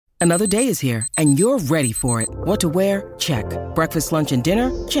Another day is here, and you're ready for it. What to wear? Check. Breakfast, lunch, and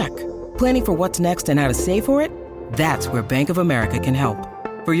dinner? Check. Planning for what's next and how to save for it? That's where Bank of America can help.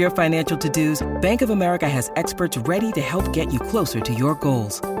 For your financial to-dos, Bank of America has experts ready to help get you closer to your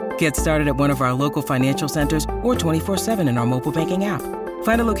goals. Get started at one of our local financial centers or 24/7 in our mobile banking app.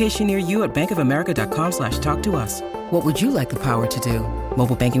 Find a location near you at bankofamerica.com/talktous. What would you like the power to do?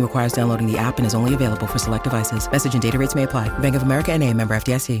 Mobile banking requires downloading the app and is only available for select devices. Message and data rates may apply. Bank of America N.A., member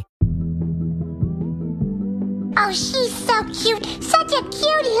FDIC. Oh, she's so cute. Such a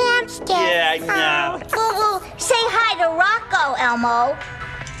cute hamster. Yeah, I know. Oh, say hi to Rocco, Elmo.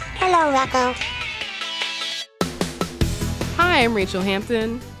 Hello, Rocco. Hi, I'm Rachel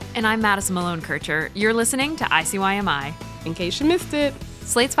Hampton. And I'm Madison Malone Kircher. You're listening to ICYMI. In case you missed it,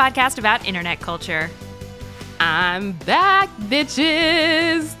 Slate's podcast about internet culture. I'm back,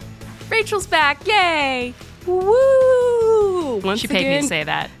 bitches. Rachel's back, yay! Woo! Once She paid again, me to say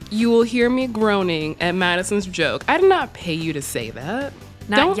that. You will hear me groaning at Madison's joke. I did not pay you to say that.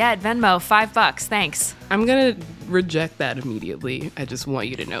 Not yet. Venmo, $5, thanks. I'm gonna reject that immediately. I just want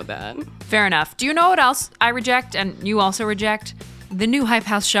you to know that. Fair enough. Do you know what else I reject and you also reject? The new Hype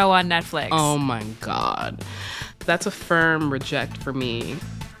House show on Netflix. Oh my God. That's a firm reject for me.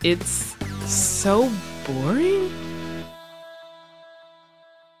 It's so boring.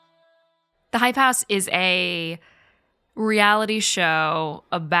 The Hype House is a reality show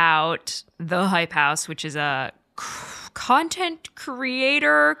about the Hype House, which is a content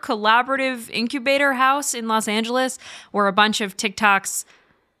creator collaborative incubator house in Los Angeles where a bunch of TikTok's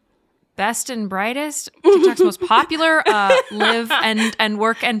best and brightest, TikTok's most popular, live and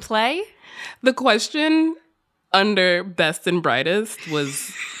work and play. The question under best and brightest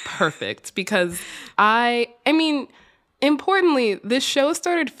was perfect because I mean, importantly, this show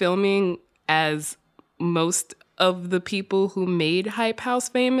started filming as most of the people who made Hype House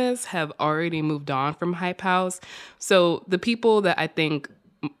famous have already moved on from Hype House. So the people that I think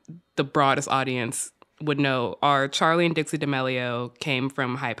the broadest audience would know are Charli and Dixie D'Amelio came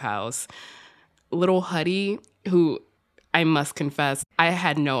from Hype House. Little Huddy, who I must confess, I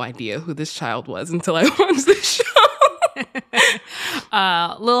had no idea who this child was until I watched the show.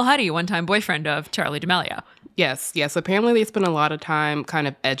 Lil Huddy, one-time boyfriend of Charli D'Amelio. Yes. Apparently they spent a lot of time kind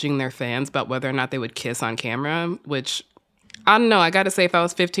of edging their fans about whether or not they would kiss on camera, which, I don't know. I got to say, if I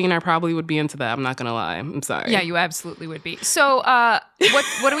was 15, I probably would be into that. I'm not going to lie. I'm sorry. Yeah, you absolutely would be. So what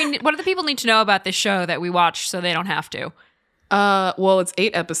do the people need to know about this show that we watch so they don't have to? Well, it's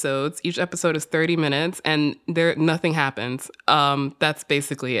 8 episodes. Each episode is 30 minutes, and nothing happens. That's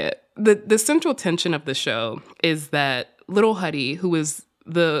basically it. The central tension of the show is that Little Huddy, who is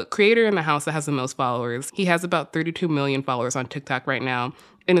the creator in the house that has the most followers, he has about 32 million followers on TikTok right now,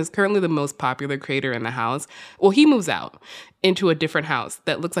 and is currently the most popular creator in the house. Well, he moves out into a different house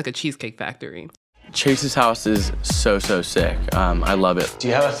that looks like a cheesecake factory. Chase's house is so sick. I love it. Do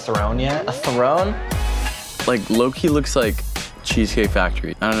you have a throne yet? A throne? Like, low-key looks like Cheesecake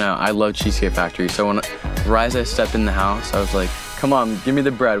Factory. I don't know, I love Cheesecake Factory. So when I stepped in the house, I was like, come on, give me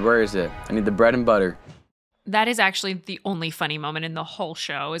the bread. Where is it? I need the bread and butter. That is actually the only funny moment in the whole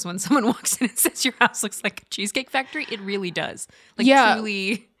show is when someone walks in and says your house looks like a Cheesecake Factory. It really does. Like, yeah.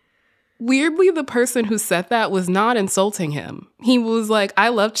 Truly. Weirdly, the person who said that was not insulting him. He was like, I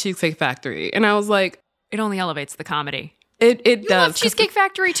love Cheesecake Factory. And I was like, it only elevates the comedy. It you does. Love Cheesecake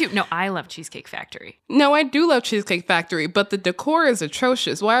Factory too. No, I love Cheesecake Factory. No, I do love Cheesecake Factory, but the decor is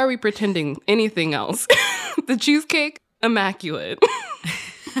atrocious. Why are we pretending anything else? The cheesecake, immaculate.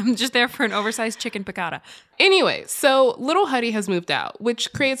 I'm just there for an oversized chicken piccata. Anyway, so Little Huddy has moved out,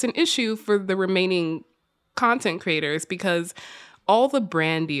 which creates an issue for the remaining content creators because all the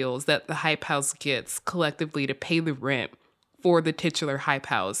brand deals that the Hype House gets collectively to pay the rent for the titular Hype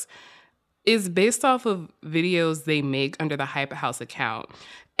House is based off of videos they make under the Hype House account.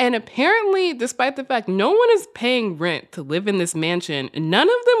 And apparently, despite the fact no one is paying rent to live in this mansion, none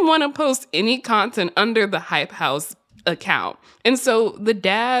of them want to post any content under the Hype House account. And so the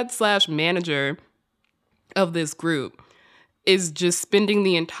dad/manager of this group is just spending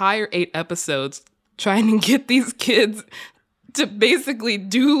the entire 8 episodes trying to get these kids to basically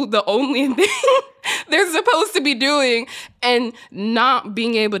do the only thing they're supposed to be doing and not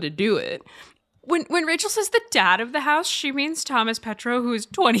being able to do it. When Rachel says the dad of the house, she means Thomas Petro, who is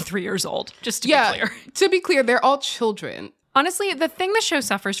 23 years old, just to be clear. To be clear, they're all children. Honestly, the thing the show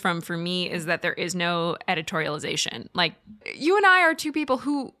suffers from for me is that there is no editorialization. Like, you and I are two people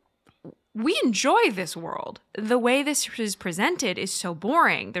who we enjoy this world. The way this is presented is so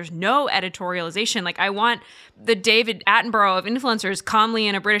boring. There's no editorialization. Like, I want the David Attenborough of influencers calmly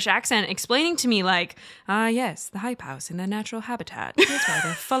in a British accent explaining to me, like, yes, the Hype House in their natural habitat. Here's why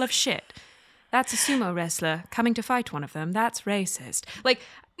they're full of shit. That's a sumo wrestler coming to fight one of them. That's racist. Like,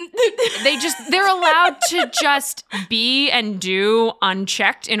 they're allowed to just be and do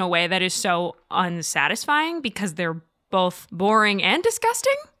unchecked in a way that is so unsatisfying because they're both boring and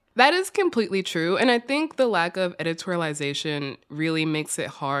disgusting. That is completely true. And I think the lack of editorialization really makes it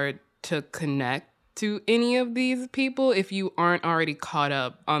hard to connect to any of these people if you aren't already caught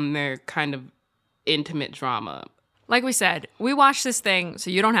up on their kind of intimate drama. Like we said, we watched this thing, so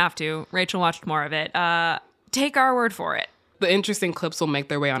you don't have to. Rachel watched more of it. Take our word for it. The interesting clips will make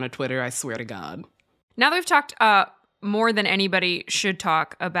their way onto Twitter, I swear to God. Now that we've talked more than anybody should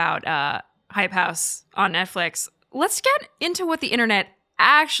talk about Hype House on Netflix, let's get into what the internet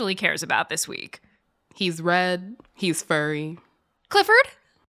actually cares about this week. He's red. He's furry. Clifford?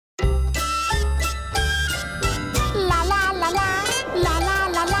 La la la la, la la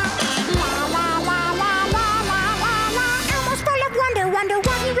la la, la la la la la la la. Elmo's full of wonder, wonder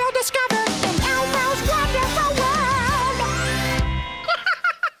what he will discover in Elmo's wonderful world.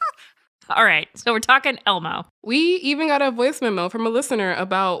 All right, so we're talking Elmo. We even got a voice memo from a listener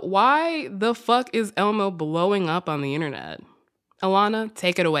about why the fuck is Elmo blowing up on the internet. Alana,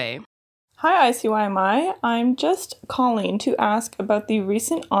 take it away. Hi, ICYMI. I'm just calling to ask about the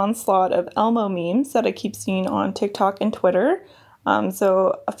recent onslaught of Elmo memes that I keep seeing on TikTok and Twitter.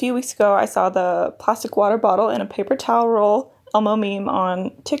 So a few weeks ago, I saw the plastic water bottle and a paper towel roll Elmo meme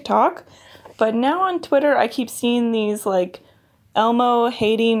on TikTok. But now on Twitter, I keep seeing these, like, Elmo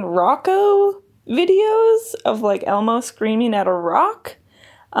hating Rocco videos of, like, Elmo screaming at a rock.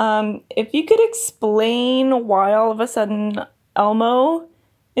 If you could explain why all of a sudden Elmo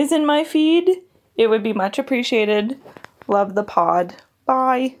is in my feed, it would be much appreciated. Love the pod.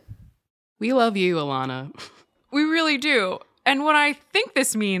 Bye. We love you, Alana. We really do. And what I think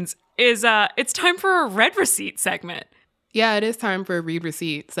this means is it's time for a Read Receipt segment. Yeah, it is time for a Read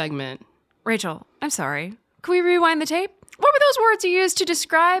Receipt segment. Rachel, I'm sorry. Can we rewind the tape? What were those words you used to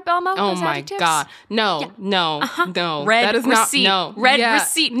describe Elmo? Oh those my adjectives? God. No. Red that is receipt. Not, no. Red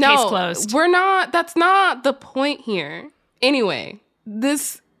receipt, case closed. That's not the point here. Anyway,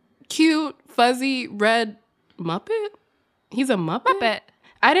 this cute, fuzzy, red Muppet? He's a Muppet?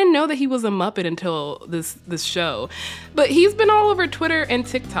 I didn't know that he was a Muppet until this show. But he's been all over Twitter and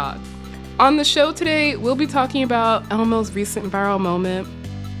TikTok. On the show today, we'll be talking about Elmo's recent viral moment,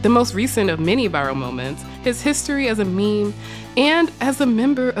 the most recent of many viral moments, his history as a meme, and as a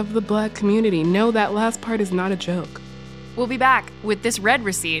member of the Black community. No, that last part is not a joke. We'll be back with this Read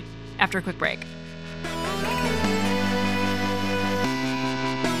Receipt after a quick break.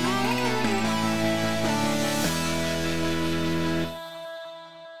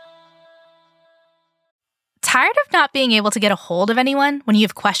 Tired of not being able to get a hold of anyone when you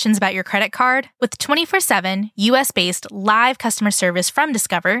have questions about your credit card? With 24/7 US-based live customer service from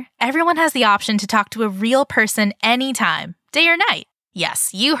Discover, everyone has the option to talk to a real person anytime, day or night.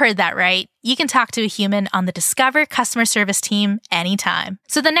 Yes, you heard that right. You can talk to a human on the Discover customer service team anytime.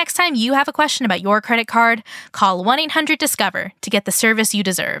 So the next time you have a question about your credit card, call 1-800-DISCOVER to get the service you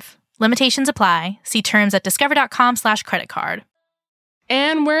deserve. Limitations apply. See terms at discover.com/creditcard.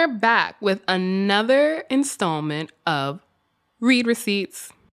 And we're back with another installment of Read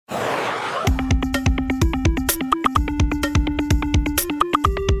Receipts. I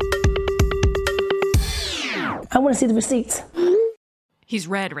want to see the receipts. He's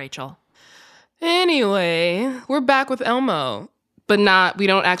red, Rachel. Anyway, we're back with Elmo. But we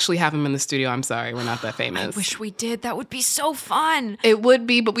don't actually have him in the studio. I'm sorry, we're not that famous. I wish we did. That would be so fun. It would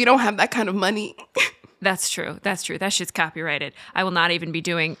be, but we don't have that kind of money. That's true. That shit's copyrighted. I will not even be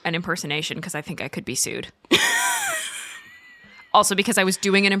doing an impersonation because I think I could be sued. Also, because I was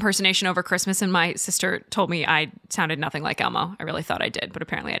doing an impersonation over Christmas and my sister told me I sounded nothing like Elmo. I really thought I did, but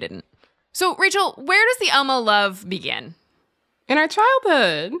apparently I didn't. So, Rachel, where does the Elmo love begin? In our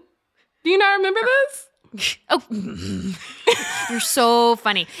childhood. Do you not remember this? Oh, you're so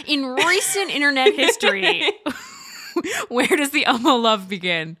funny. In recent internet history, where does the Elmo love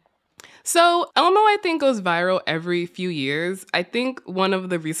begin? So Elmo, I think, goes viral every few years. I think one of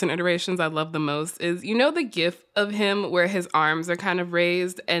the recent iterations I love the most is, you know, the gif of him where his arms are kind of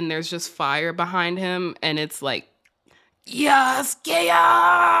raised and there's just fire behind him and it's like, yes,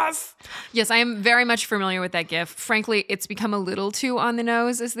 chaos! Yes, I am very much familiar with that gif. Frankly, it's become a little too on the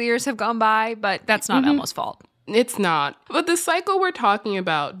nose as the years have gone by, but that's not Elmo's fault. It's not. But the cycle we're talking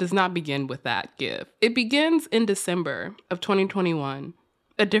about does not begin with that gif. It begins in December of 2021.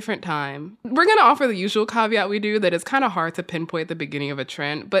 a different time. We're going to offer the usual caveat we do that it's kind of hard to pinpoint the beginning of a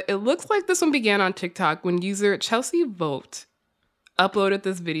trend, but it looks like this one began on TikTok when user Chelsea Vogt uploaded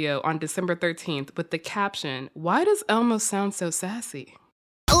this video on December 13th with the caption, "Why does Elmo sound so sassy?"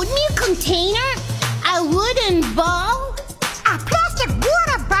 Oatmeal container, a wooden bowl, a plastic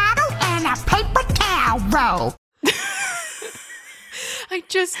water bottle, and a paper towel roll.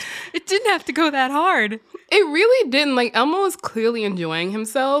 It didn't have to go that hard. It really didn't. Like, Elmo is clearly enjoying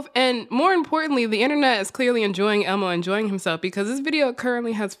himself. And more importantly, the internet is clearly enjoying Elmo enjoying himself because this video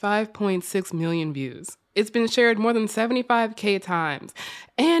currently has 5.6 million views. It's been shared more than 75K times.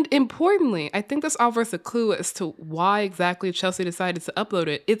 And importantly, I think this offers a clue as to why exactly Chelsea decided to upload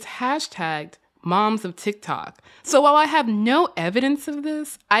it. It's hashtagged Moms of TikTok. So while I have no evidence of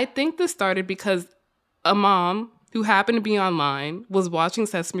this, I think this started because a mom who happened to be online, was watching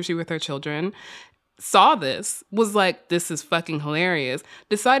Sesame Street with her children, saw this, was like, this is fucking hilarious,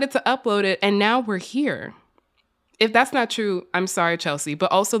 decided to upload it, and now we're here. If that's not true, I'm sorry, Chelsea,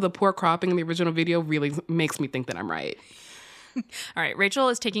 but also the poor cropping in the original video really makes me think that I'm right. All right, Rachel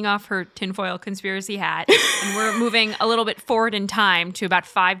is taking off her tinfoil conspiracy hat, and we're moving a little bit forward in time to about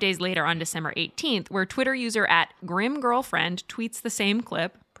 5 days later on December 18th, where Twitter user @GrimGirlfriend tweets the same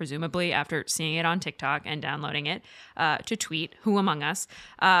clip, presumably after seeing it on TikTok and downloading it to tweet, who among us,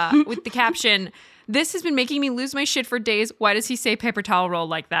 with the caption, "This has been making me lose my shit for days. Why does he say paper towel roll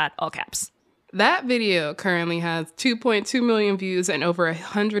like that?" All caps. That video currently has 2.2 million views and over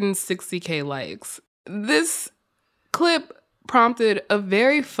 160K likes. This clip prompted a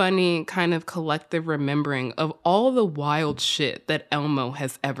very funny kind of collective remembering of all the wild shit that Elmo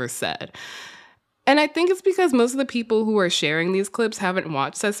has ever said. And I think it's because most of the people who are sharing these clips haven't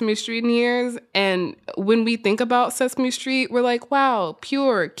watched Sesame Street in years. And when we think about Sesame Street, we're like, wow,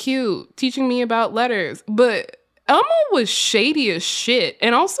 pure, cute, teaching me about letters. But Elmo was shady as shit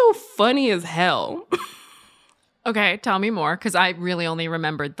and also funny as hell. Okay, tell me more, because I really only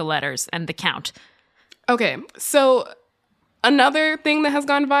remembered the letters and the count. Okay, so another thing that has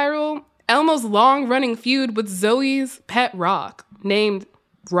gone viral, Elmo's long-running feud with Zoe's pet rock named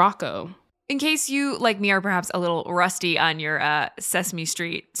Rocco. In case you, like me, are perhaps a little rusty on your Sesame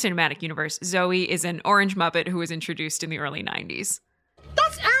Street cinematic universe, Zoe is an orange Muppet who was introduced in the early 90s.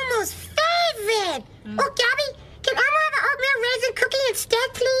 That's Elmo's favorite. Oh, Gabby, can Elmo have an oatmeal raisin cookie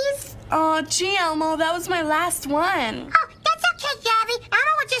instead, please? Oh, gee, Elmo, that was my last one. Oh, that's okay, Gabby.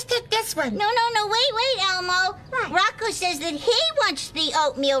 Elmo will just take this one. No, wait, Elmo. What? Rocco says that he wants the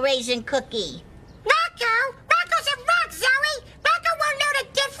oatmeal raisin cookie. Rocco? Rocco's a rock, Zoe. Rocco won't know the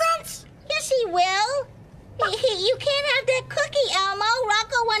difference. Yes, he will. You can't have that cookie, Elmo.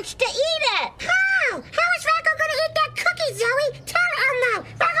 Rocco wants to eat it. How? How is Rocco going to eat that cookie, Zoe? Tell Elmo.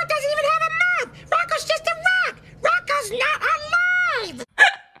 Rocco doesn't even have a mouth. Rocco's just a rock. Rocco's not alive.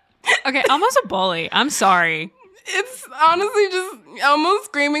 Okay, Elmo's a bully. I'm sorry. It's honestly just Elmo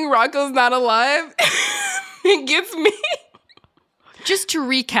screaming Rocco's not alive. It gets me. Just to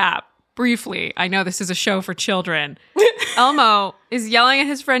recap briefly, I know this is a show for children. Elmo is yelling at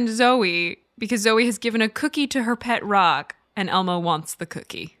his friend Zoe because Zoe has given a cookie to her pet rock and Elmo wants the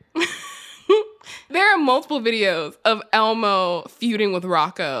cookie. There are multiple videos of Elmo feuding with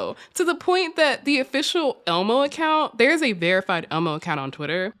Rocco to the point that the official Elmo account, there's a verified Elmo account on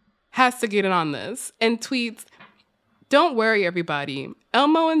Twitter, has to get in on this and tweets, "Don't worry, everybody.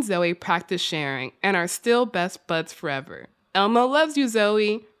 Elmo and Zoe practice sharing and are still best buds forever. Elmo loves you,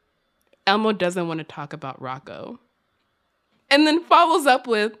 Zoe. Elmo doesn't want to talk about Rocco." And then follows up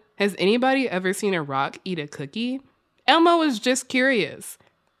with, "Has anybody ever seen a rock eat a cookie? Elmo is just curious."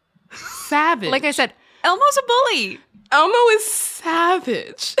 Savage. Like I said, Elmo's a bully. Elmo is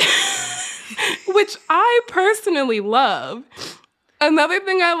savage, which I personally love. Another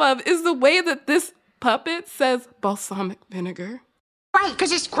thing I love is the way that this puppet says balsamic vinegar. Right,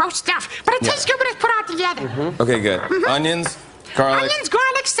 because it's gross stuff, but it tastes good when it's put all together. Okay, good. Onions, garlic, Onions,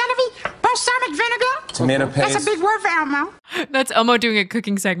 garlic, celery, balsamic vinegar. tomato paste. That's a big word for Elmo. That's Elmo doing a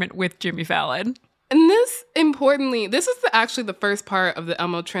cooking segment with Jimmy Fallon. And this, importantly, this is actually the first part of the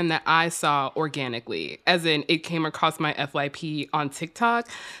Elmo trend that I saw organically, as in it came across my FYP on TikTok,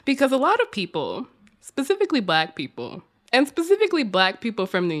 because a lot of people, specifically Black people, and specifically Black people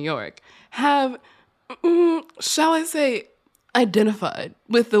from New York, have, shall I say, identified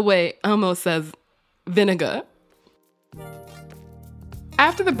with the way Elmo says vinegar.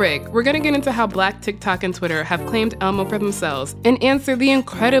 After the break, we're going to get into how Black TikTok and Twitter have claimed Elmo for themselves and answer the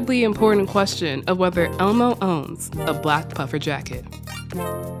incredibly important question of whether Elmo owns a black puffer jacket.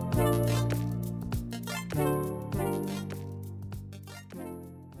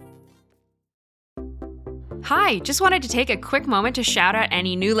 Hi, just wanted to take a quick moment to shout out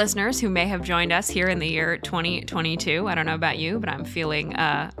any new listeners who may have joined us here in the year 2022. I don't know about you, but I'm feeling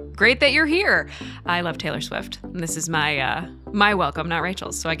great that you're here. I love Taylor Swift, and this is my welcome, not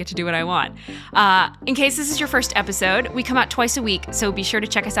Rachel's, so I get to do what I want. In case this is your first episode, we come out twice a week, so be sure to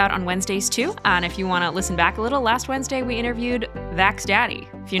check us out on Wednesdays too. And if you want to listen back a little, last Wednesday we interviewed Vac's daddy.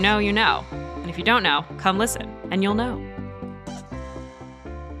 If you know, you know. And if you don't know, come listen, and you'll know.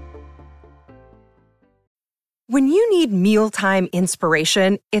 When you need mealtime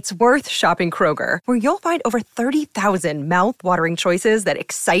inspiration, it's worth shopping Kroger, where you'll find over 30,000 mouth-watering choices that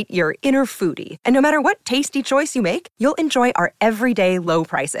excite your inner foodie. And no matter what tasty choice you make, you'll enjoy our everyday low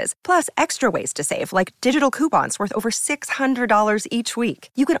prices, plus extra ways to save, like digital coupons worth over $600 each week.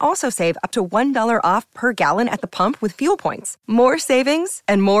 You can also save up to $1 off per gallon at the pump with fuel points. More savings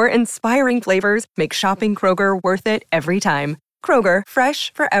and more inspiring flavors make shopping Kroger worth it every time. Kroger,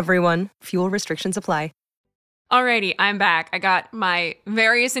 fresh for everyone. Fuel restrictions apply. Alrighty, I'm back. I got my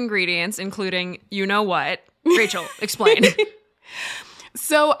various ingredients, including you know what. Rachel, explain.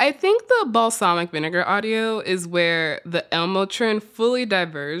 So I think the balsamic vinegar audio is where the Elmo trend fully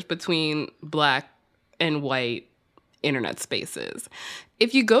diverged between black and white internet spaces.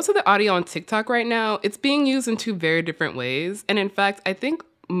 If you go to the audio on TikTok right now, it's being used in two very different ways. And in fact, I think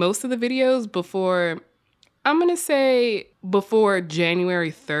most of the videos before January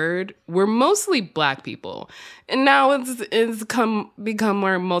 3rd, were mostly black people. And now it's become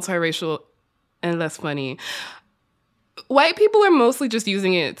more multiracial and less funny. White people are mostly just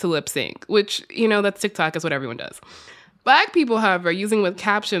using it to lip sync, which, that's TikTok, is what everyone does. Black people, however, are using with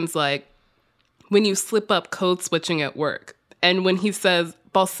captions like, when you slip up code switching at work. And when he says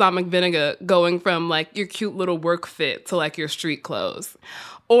balsamic vinegar going from like your cute little work fit to like your street clothes.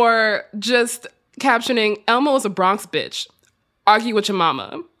 Or just captioning, Elmo is a Bronx bitch. Argue with your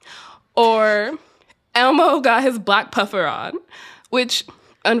mama. Or Elmo got his black puffer on, which,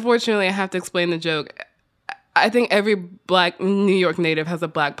 unfortunately, I have to explain the joke. I think every black New York native has a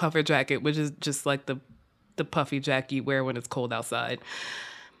black puffer jacket, which is just like the puffy jacket you wear when it's cold outside.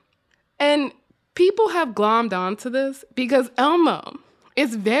 And people have glommed onto this because Elmo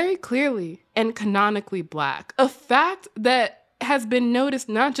is very clearly and canonically black. A fact that has been noticed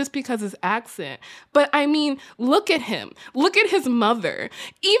not just because his accent, but I mean, look at him. Look at his mother.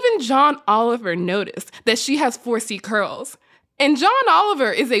 Even John Oliver noticed that she has 4C curls. And John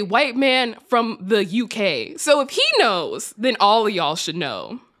Oliver is a white man from the UK. So if he knows, then all of y'all should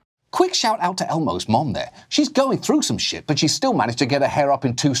know. Quick shout out to Elmo's mom there. She's going through some shit, but she still managed to get her hair up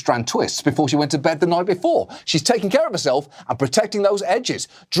in 2-strand twists before she went to bed the night before. She's taking care of herself and protecting those edges.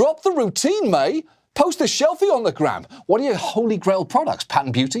 Drop the routine, May. Post a selfie on the gram. What are your holy grail products?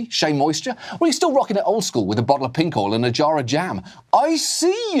 Patent Beauty? Shea Moisture? Or are you still rocking it old school with a bottle of pink oil and a jar of jam? I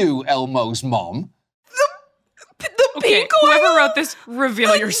see you, Elmo's mom. The pink oil? Whoever wrote this,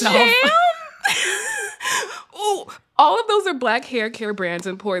 reveal yourself. Ooh, all of those are black hair care brands,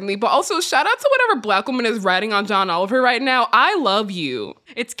 importantly, but also shout out to whatever black woman is writing on John Oliver right now. I love you.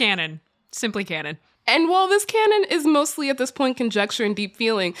 It's canon. Simply canon. And while this canon is mostly at this point conjecture and deep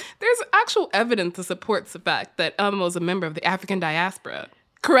feeling, there's actual evidence that supports the fact that Elmo is a member of the African diaspora.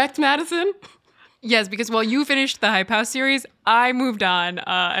 Correct, Madison? Yes, because while you finished the Hype House series, I moved on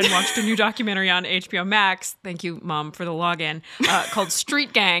and watched a new documentary on HBO Max, thank you, Mom, for the login, called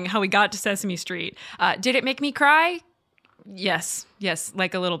Street Gang, How We Got to Sesame Street. Did it make me cry? Yes,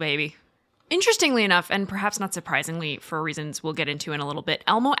 like a little baby. Interestingly enough, and perhaps not surprisingly for reasons we'll get into in a little bit,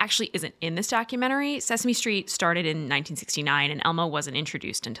 Elmo actually isn't in this documentary. Sesame Street started in 1969, and Elmo wasn't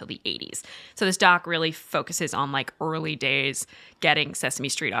introduced until the 80s. So this doc really focuses on like early days getting Sesame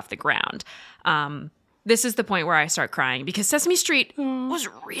Street off the ground. This is the point where I start crying because Sesame Street was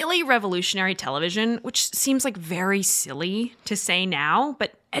really revolutionary television, which seems like very silly to say now,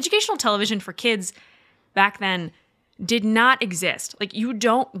 but educational television for kids back then did not exist. Like, you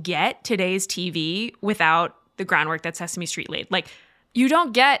don't get today's TV without the groundwork that Sesame Street laid. Like, you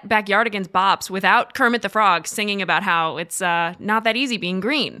don't get Backyardigans bops without Kermit the Frog singing about how it's not that easy being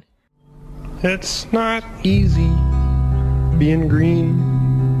green. It's not easy being green.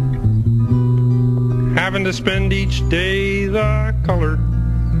 Having to spend each day the color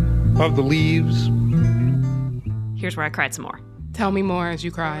of the leaves. Here's where I cried some more. Tell me more as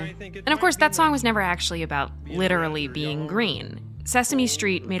you cry. And of course, that song was never actually about literally being green. Sesame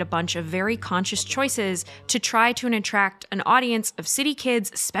Street made a bunch of very conscious choices to try to attract an audience of city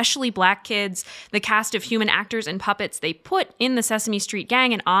kids, especially black kids. The cast of human actors and puppets they put in the Sesame Street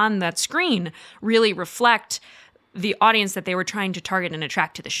Gang and on that screen really reflect the audience that they were trying to target and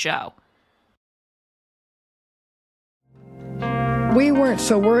attract to the show. We weren't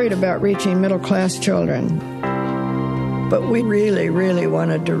so worried about reaching middle-class children. But we really, really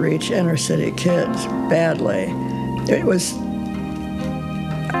wanted to reach inner city kids badly. It was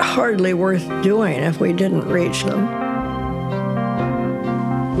hardly worth doing if we didn't reach them.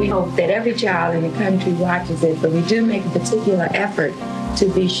 We hope that every child in the country watches it, but we do make a particular effort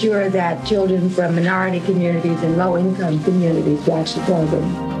to be sure that children from minority communities and low-income communities watch the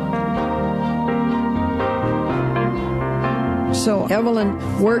program. So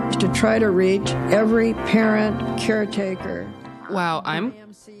Evelyn worked to try to reach every parent, caretaker. Wow, I'm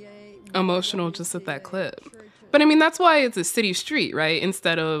emotional just at that clip. But I mean, that's why it's a city street, right?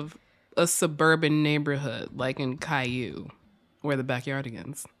 Instead of a suburban neighborhood like in Caillou, where the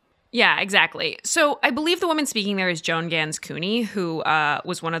Backyardigans. Yeah, exactly. So I believe the woman speaking there is Joan Gans Cooney, who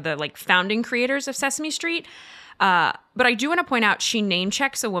was one of the founding creators of Sesame Street. But I do want to point out she name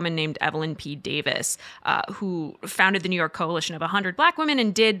checks a woman named Evelyn P. Davis, who founded the New York Coalition of 100 Black Women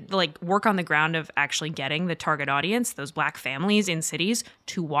and did work on the ground of actually getting the target audience, those Black families in cities,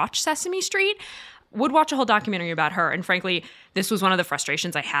 to watch Sesame Street. Would watch a whole documentary about her. And frankly, this was one of the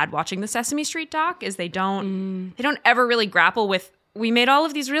frustrations I had watching the Sesame Street doc, is they don't ever really grapple with, we made all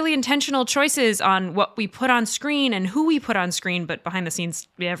of these really intentional choices on what we put on screen and who we put on screen, but behind the scenes,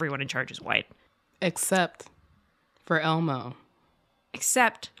 everyone in charge is white. Except for Elmo.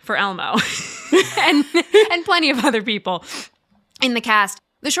 Except for Elmo. and plenty of other people in the cast.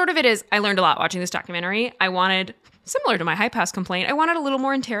 The short of it is, I learned a lot watching this documentary. I wanted, similar to my Hype House complaint, I wanted a little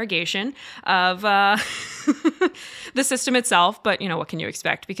more interrogation of the system itself. But, what can you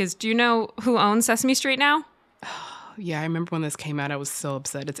expect? Because do you know who owns Sesame Street now? Yeah, I remember when this came out, I was so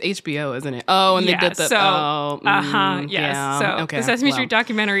upset. It's HBO, isn't it? Oh, and they did the... yes. Yeah. So okay, the Sesame Street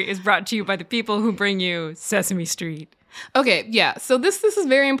documentary is brought to you by the people who bring you Sesame Street. Okay, yeah. So this is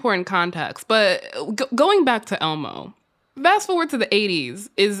very important context. But going back to Elmo, fast forward to the 80s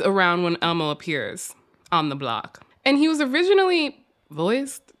is around when Elmo appears on the block. And he was originally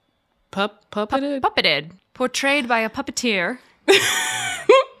voiced, puppeted, portrayed by a puppeteer.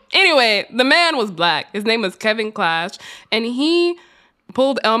 Anyway, the man was Black. His name was Kevin Clash, and he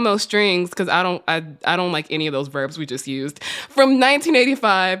pulled Elmo strings, because I don't like any of those verbs we just used, from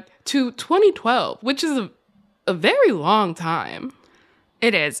 1985 to 2012, which is a very long time.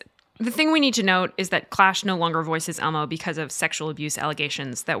 It is. The thing we need to note is that Clash no longer voices Elmo because of sexual abuse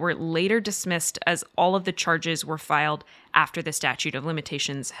allegations that were later dismissed, as all of the charges were filed after the statute of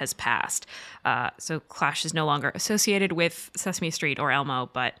limitations has passed. So Clash is no longer associated with Sesame Street or Elmo,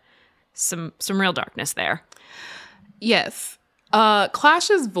 but some real darkness there. Yes.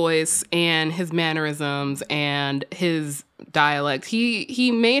 Clash's voice and his mannerisms and his dialect,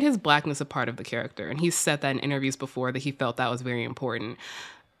 he made his Blackness a part of the character, and he said that in interviews before, that he felt that was very important.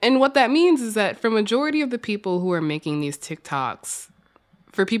 And what that means is that for majority of the people who are making these TikToks,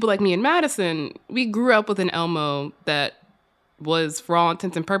 for people like me and Madison, we grew up with an Elmo that was, for all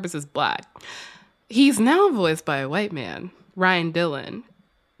intents and purposes, Black. He's now voiced by a white man, Ryan Dillon,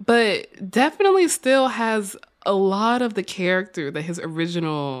 but definitely still has a lot of the character that his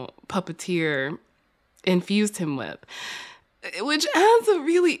original puppeteer infused him with, which adds a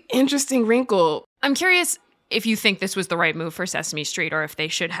really interesting wrinkle. I'm curious if you think this was the right move for Sesame Street, or if they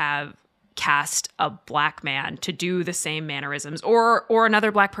should have cast a Black man to do the same mannerisms, or another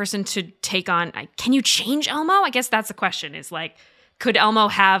Black person to take on. Can you change Elmo? I guess that's the question, is could Elmo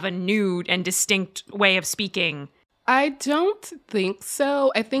have a new and distinct way of speaking? I don't think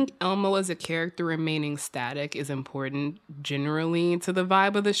so. I think Elmo as a character remaining static is important generally to the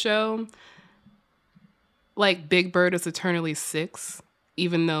vibe of the show. Like Big Bird is eternally 6,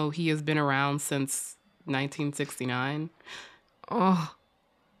 even though he has been around since 1969. Oh,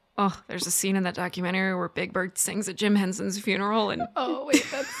 there's a scene in that documentary where Big Bird sings at Jim Henson's funeral, and oh wait,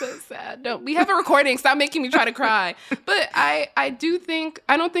 that's so sad. No, we have a recording. Stop making me try to cry. But I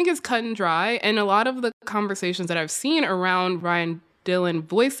don't think it's cut and dry, and a lot of the conversations that I've seen around Ryan Dillon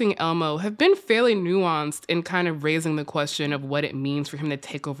voicing Elmo have been fairly nuanced in kind of raising the question of what it means for him to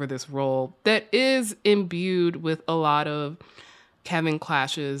take over this role that is imbued with a lot of Kevin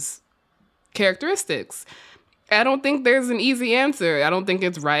Clash's characteristics. I don't think there's an easy answer. I don't think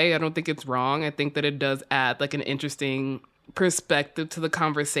it's right. I don't think it's wrong. I think that it does add an interesting perspective to the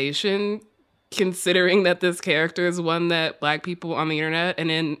conversation, considering that this character is one that Black people on the internet and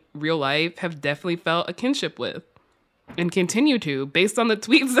in real life have definitely felt a kinship with and continue to, based on the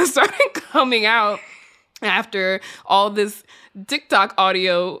tweets that started coming out after all this TikTok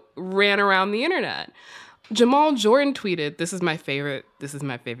audio ran around the internet. Jamal Jordan tweeted, this is my favorite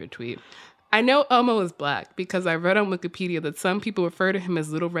tweet. I know Elmo is Black because I read on Wikipedia that some people refer to him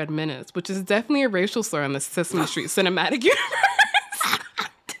as Little Red Menace, which is definitely a racial slur in the Sesame Street cinematic universe.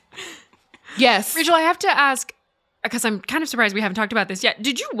 Yes. Rachel, I have to ask, because I'm kind of surprised we haven't talked about this yet.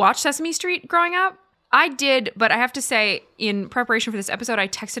 Did you watch Sesame Street growing up? I did, but I have to say, in preparation for this episode, I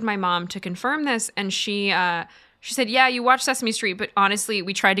texted my mom to confirm this, and she said, yeah, you watched Sesame Street, but honestly,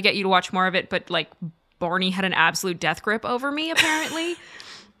 we tried to get you to watch more of it, but like Barney had an absolute death grip over me, apparently.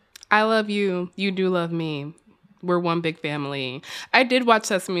 I love you. You do love me. We're one big family. I did watch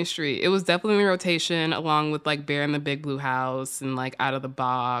Sesame Street. It was definitely in rotation, along with like Bear in the Big Blue House and like Out of the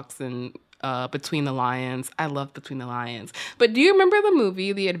Box and Between the Lions. I love Between the Lions. But do you remember the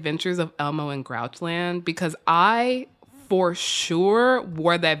movie The Adventures of Elmo and Grouchland? Because I for sure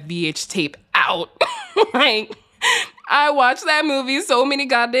wore that VH tape out. Like, I watched that movie so many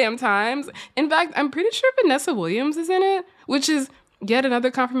goddamn times. In fact, I'm pretty sure Vanessa Williams is in it, which is yet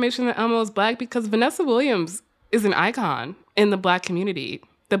another confirmation that Elmo is Black, because Vanessa Williams is an icon in the Black community,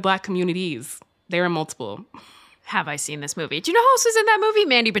 the Black communities. There are multiple. Have I seen this movie? Do you know who else is in that movie?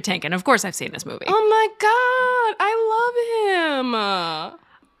 Mandy Patinkin. Of course I've seen this movie. Oh my God. I love him.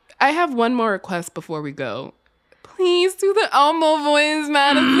 I have one more request before we go. Please do the Elmo voice,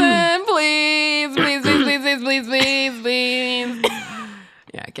 Madison. Please, please, please, please, please, please, please, please.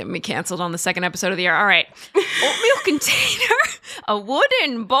 Yeah, get me canceled on the second episode of the year. All right. Oatmeal container, a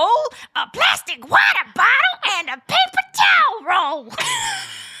wooden bowl, a plastic water bottle, and a paper towel roll.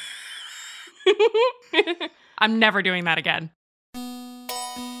 I'm never doing that again.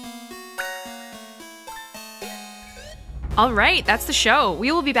 All right, that's the show.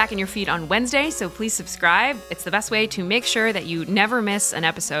 We will be back in your feed on Wednesday, so please subscribe. It's the best way to make sure that you never miss an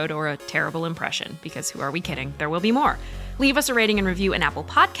episode or a terrible impression, because who are we kidding? There will be more. Leave us a rating and review in Apple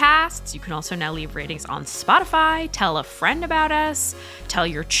Podcasts. You can also now leave ratings on Spotify. Tell a friend about us. Tell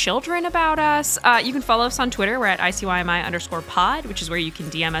your children about us. You can follow us on Twitter. We're at ICYMI_pod, which is where you can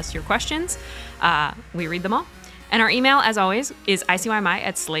DM us your questions. We read them all. And our email, as always, is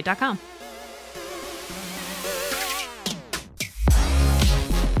ICYMI@slate.com.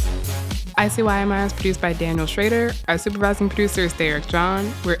 ICYMI is produced by Daniel Schrader. Our supervising producer is Derek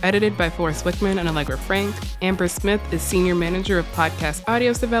John. We're edited by Forrest Wickman and Allegra Frank. Amber Smith is Senior Manager of Podcast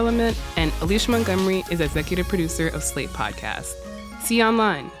Audio Development. And Alicia Montgomery is Executive Producer of Slate Podcast. See you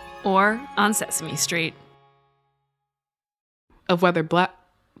online. Or on Sesame Street. Of whether Black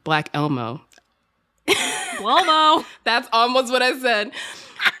Elmo. Elmo. That's almost what I said.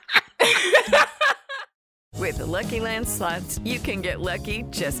 With the Lucky Land Slots, you can get lucky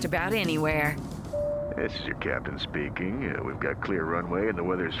just about anywhere. This is your captain speaking. We've got clear runway and the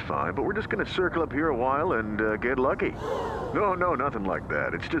weather's fine, but we're just going to circle up here a while and get lucky. No, nothing like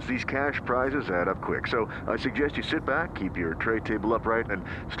that. It's just these cash prizes add up quick. So I suggest you sit back, keep your tray table upright, and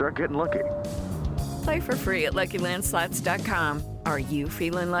start getting lucky. Play for free at LuckyLandSlots.com. Are you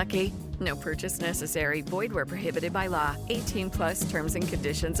feeling lucky? No purchase necessary. Void where prohibited by law. 18+ terms and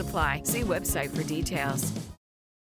conditions apply. See website for details.